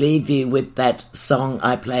 And I'll leave you with that song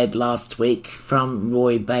I played last week from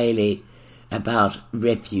Roy Bailey about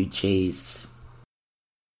refugees.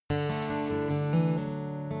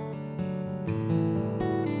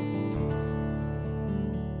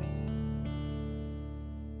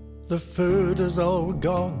 The food is all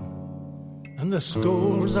gone and the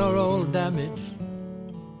schools are all damaged.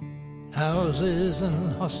 Houses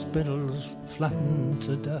and hospitals flattened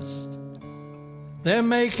to dust. They're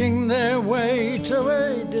making their way to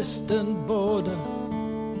a distant border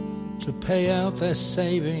to pay out their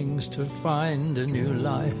savings to find a new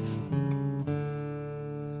life.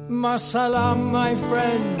 Masalam, my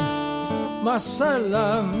friend,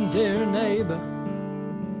 masalam, dear neighbor.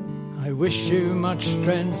 I wish you much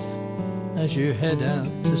strength as you head out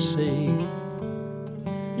to sea.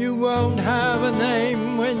 You won't have a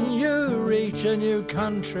name when you reach a new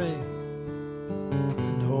country,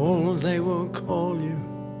 and all they will call you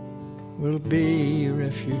will be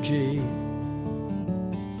refugee.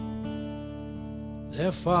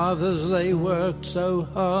 Their fathers, they worked so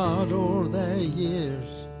hard all their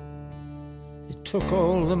years. It took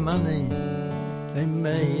all the money they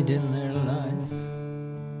made in their life.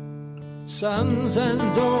 Sons and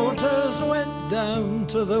daughters went down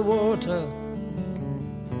to the water,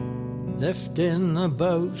 left in a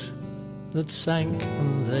boat that sank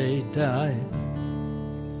and they died.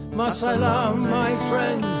 Masalam, my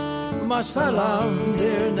friend, masalam,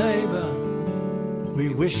 dear neighbour. We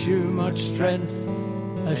wish you much strength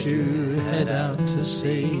as you head out to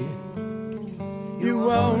sea. You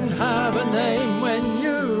won't have a name when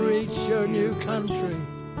you reach your new country.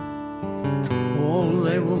 All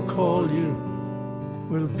they will call you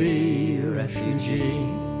will be refugee.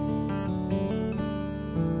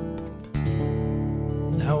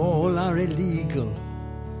 Now all are illegal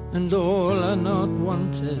and all are not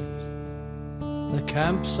wanted. The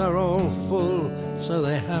camps are all full, so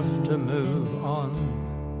they have to move on.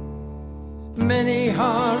 Many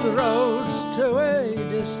hard roads to a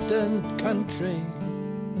distant country.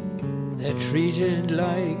 They're treated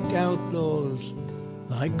like outlaws,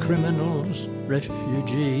 like criminals,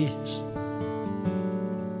 refugees.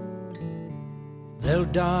 They'll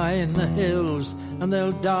die in the hills and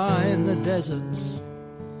they'll die in the deserts.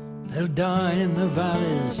 They'll die in the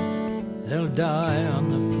valleys, they'll die on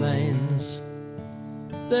the plains.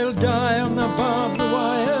 They'll die on the barbed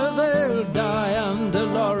wire, they'll die under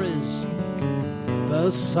lorries.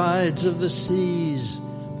 Both sides of the seas,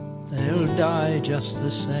 they'll die just the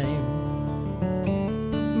same.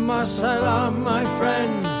 Masalam, my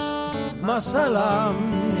friend, masalam,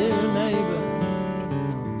 dear neighbour.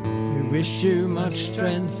 We wish you much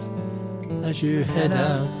strength as you head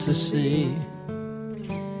out to sea.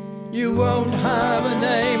 You won't have a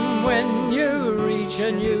name when you reach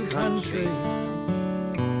a new country,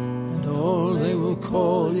 and all they will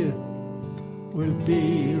call you will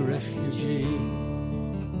be refugee.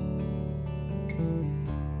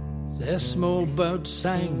 Their small boat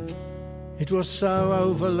sank, it was so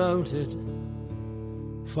overloaded,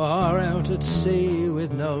 far out at sea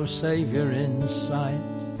with no saviour in sight.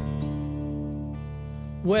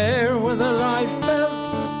 Where were the lifebelts?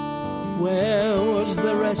 Where was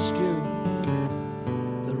the rescue?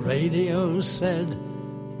 The radio said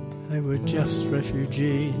they were just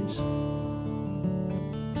refugees.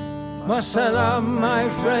 Masalam, my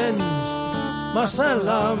friends,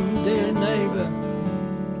 masalam, dear neighbour.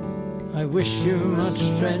 I wish you much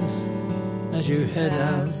strength as you head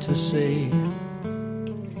out to sea.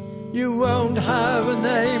 You won't have a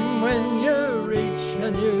name when you reach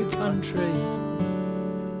a new country.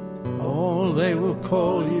 All they will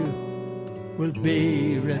call you will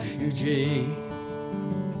be refugee.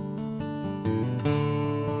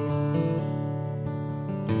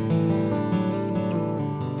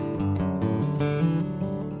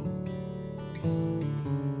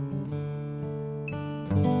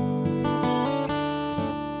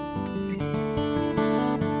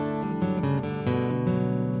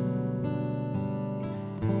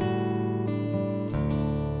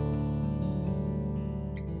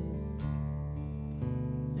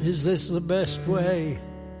 Is this the best way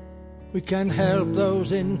we can help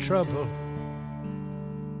those in trouble?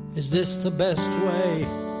 Is this the best way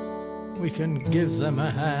we can give them a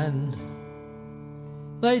hand?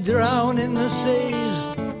 They drown in the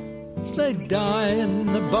seas, they die in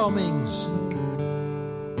the bombings,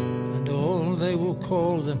 and all they will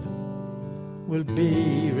call them will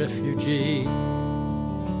be refugee.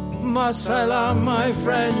 Masalam, my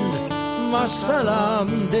friend,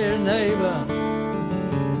 masalam, dear neighbour.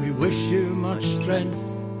 Wish you much strength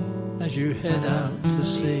as you head out to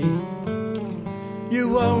sea. You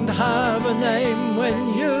won't have a name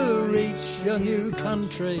when you reach your new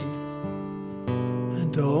country,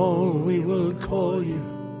 and all we will call you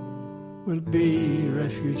will be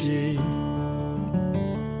refugee.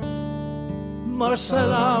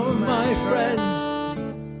 Masalam, my friend,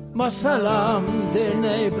 masalam, dear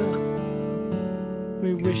neighbour.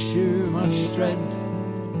 We wish you much strength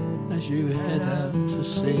as you head out to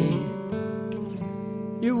sea.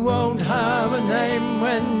 You won't have a name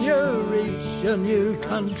when you reach your new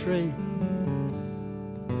country,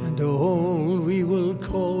 and all we will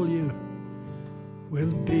call you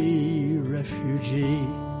will be refugee.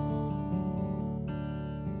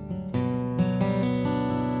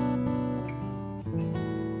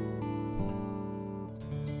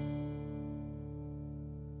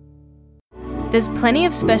 There's plenty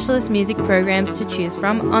of specialist music programs to choose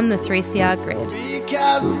from on the 3CR grid.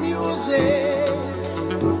 Because music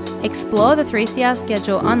Explore the 3CR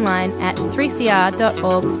schedule online at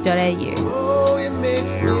 3cr.org.au. Oh, it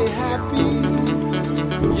makes me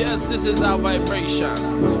happy. Yes, this is our vibration.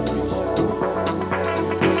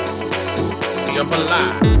 Jump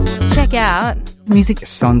alive. Check out Music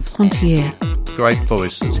Sans Frontières. Great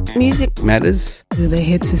voices. Music Matters. The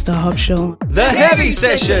Hip Sister Hop Show. The Heavy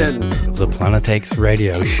Session. The Planet X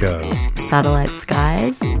Radio Show. Satellite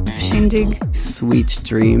Skies. Shindig. Sweet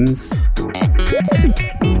Dreams.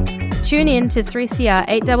 Tune in to 3CR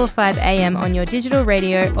 855 AM on your digital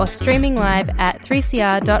radio or streaming live at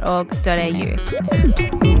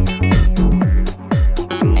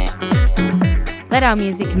 3cr.org.au. Let our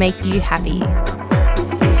music make you happy.